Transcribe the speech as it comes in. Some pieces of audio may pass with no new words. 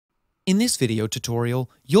In this video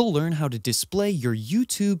tutorial, you'll learn how to display your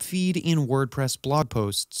YouTube feed in WordPress blog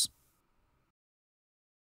posts.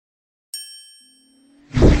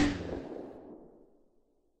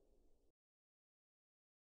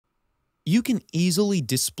 You can easily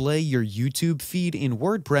display your YouTube feed in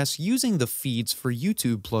WordPress using the Feeds for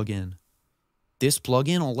YouTube plugin. This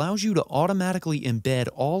plugin allows you to automatically embed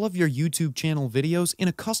all of your YouTube channel videos in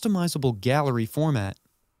a customizable gallery format.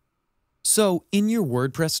 So, in your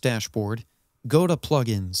WordPress dashboard, go to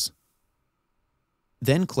Plugins.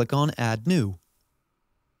 Then click on Add New.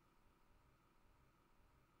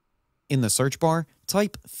 In the search bar,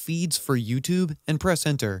 type Feeds for YouTube and press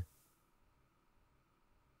Enter.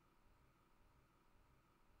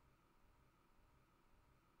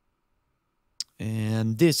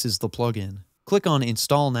 And this is the plugin. Click on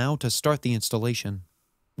Install Now to start the installation.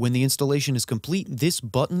 When the installation is complete, this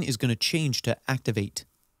button is going to change to Activate.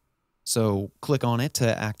 So click on it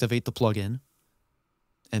to activate the plugin.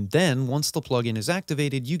 And then, once the plugin is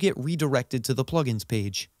activated, you get redirected to the plugins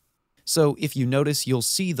page. So if you notice, you'll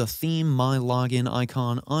see the Theme My Login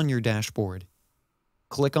icon on your dashboard.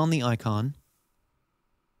 Click on the icon.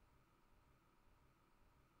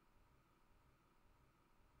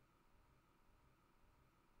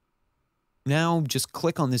 Now, just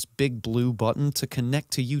click on this big blue button to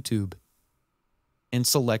connect to YouTube. And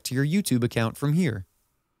select your YouTube account from here.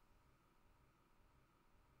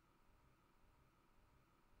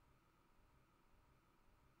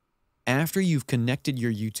 After you've connected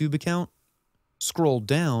your YouTube account, scroll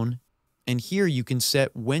down, and here you can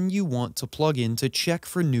set when you want to plug in to check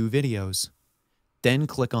for new videos. Then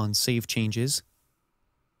click on Save Changes.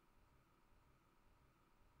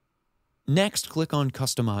 Next, click on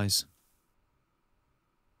Customize.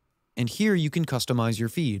 And here you can customize your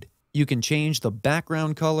feed. You can change the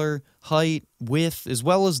background color, height, width, as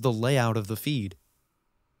well as the layout of the feed.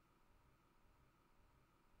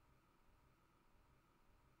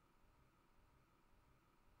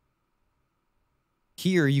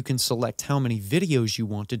 Here you can select how many videos you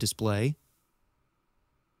want to display,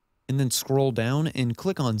 and then scroll down and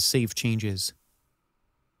click on Save Changes.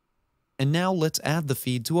 And now let's add the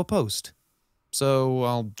feed to a post. So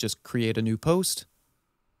I'll just create a new post.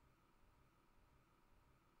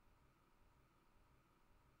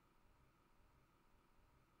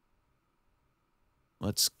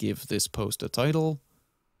 Let's give this post a title.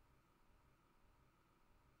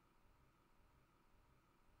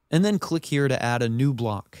 And then click here to add a new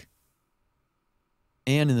block.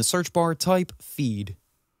 And in the search bar, type Feed.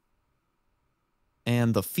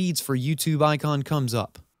 And the Feeds for YouTube icon comes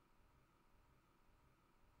up.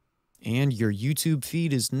 And your YouTube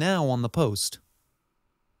feed is now on the post.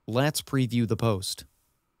 Let's preview the post.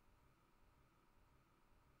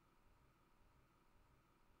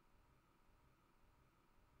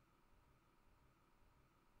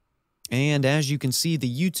 And as you can see,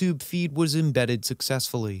 the YouTube feed was embedded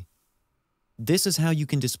successfully. This is how you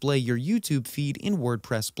can display your YouTube feed in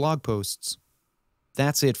WordPress blog posts.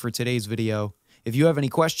 That's it for today's video. If you have any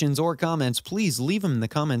questions or comments, please leave them in the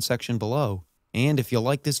comment section below. And if you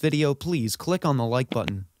like this video, please click on the like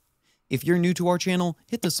button. If you're new to our channel,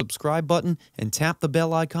 hit the subscribe button and tap the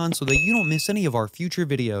bell icon so that you don't miss any of our future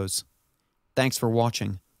videos. Thanks for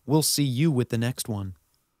watching. We'll see you with the next one.